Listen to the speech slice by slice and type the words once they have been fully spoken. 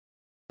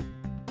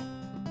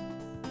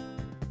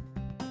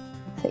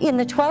In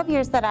the 12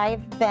 years that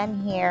I've been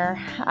here,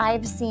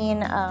 I've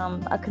seen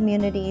a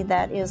community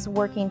that is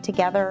working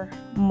together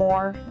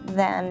more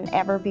than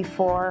ever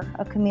before,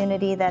 a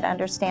community that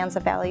understands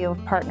the value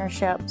of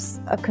partnerships,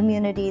 a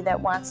community that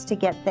wants to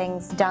get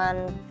things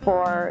done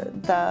for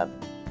the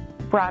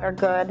broader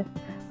good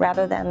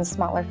rather than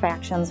smaller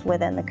factions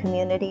within the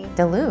community.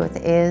 Duluth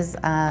is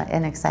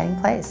an exciting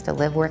place to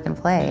live, work, and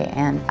play,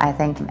 and I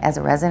think as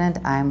a resident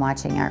I'm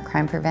watching our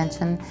crime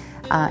prevention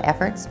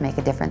efforts make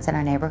a difference in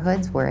our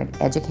neighborhoods. We're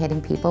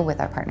educating people with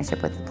our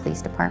partnership with the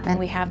police department.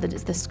 We have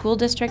the school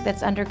district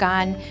that's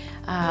undergone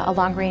a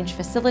long-range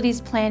facilities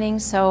planning,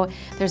 so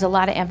there's a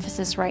lot of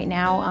emphasis right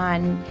now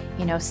on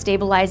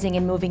stabilizing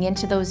and moving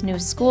into those new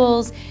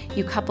schools.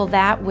 You couple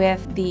that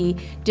with the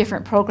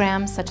different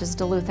programs such as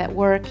Duluth at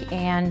Work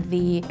and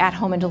the At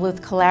Home in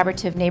Duluth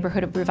collaborative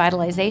neighborhood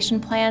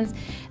revitalization plans.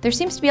 There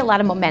seems to be a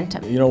lot of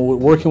momentum.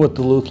 Working with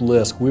Duluth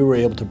LISC, we were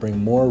able to bring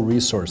more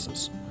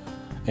resources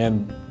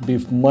and be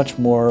much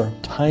more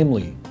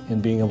timely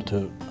in being able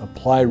to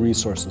apply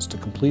resources to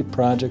complete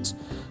projects,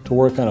 to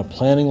work on a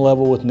planning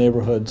level with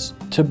neighborhoods,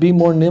 to be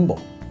more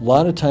nimble. A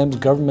lot of times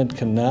government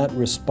cannot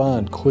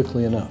respond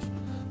quickly enough.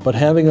 But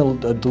having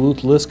a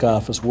Duluth LISC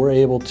office, we're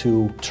able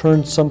to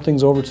turn some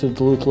things over to the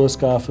Duluth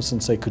LISC office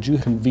and say, could you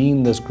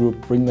convene this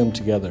group, bring them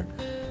together?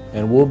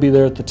 And we'll be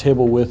there at the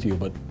table with you.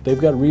 But they've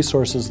got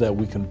resources that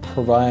we can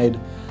provide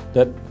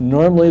that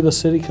normally the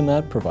city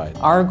cannot provide.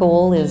 Our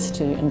goal is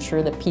to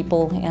ensure that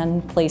people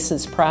and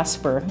places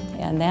prosper,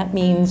 and that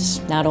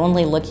means not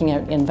only looking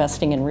at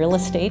investing in real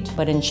estate,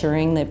 but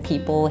ensuring that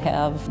people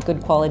have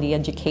good quality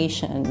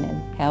education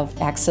and have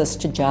access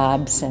to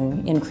jobs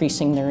and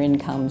increasing their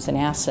incomes and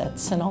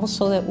assets, and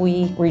also that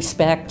we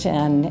respect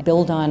and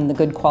build on the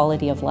good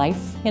quality of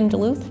life in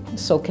Duluth.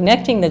 So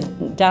connecting the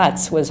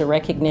dots was a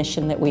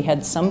recognition that we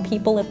had some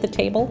people at the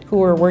table who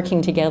were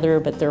working together,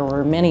 but there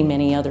were many,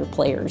 many other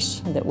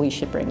players that we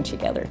should bring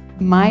together.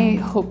 My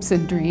hopes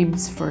and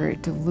dreams for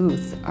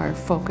Duluth are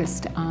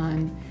focused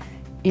on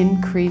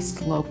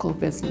increased local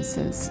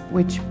businesses,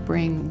 which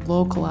bring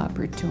local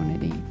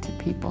opportunity to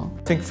people.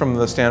 I think from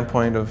the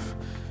standpoint of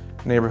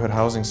neighborhood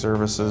housing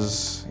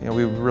services,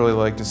 we would really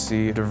like to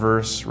see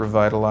diverse,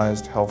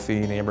 revitalized,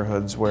 healthy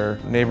neighborhoods where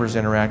neighbors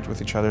interact with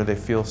each other, they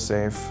feel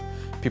safe,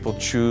 people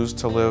choose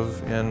to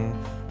live in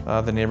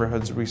the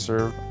neighborhoods we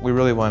serve. We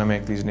really want to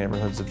make these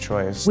neighborhoods of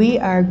choice. We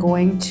are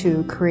going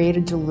to create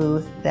a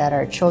Duluth that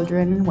our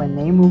children, when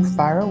they move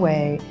far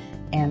away,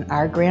 and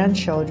our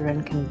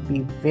grandchildren can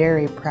be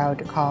very proud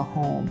to call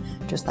home,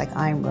 just like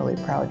I'm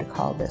really proud to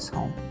call this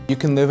home. You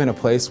can live in a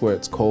place where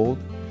it's cold,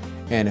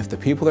 and if the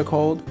people are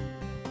cold,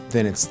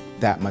 then it's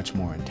that much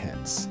more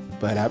intense.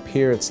 But up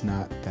here, it's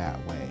not that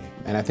way.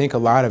 And I think a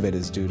lot of it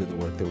is due to the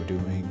work that we're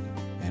doing,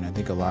 and I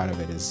think a lot of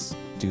it is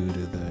due to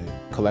the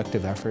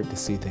collective effort to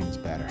see things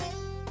better.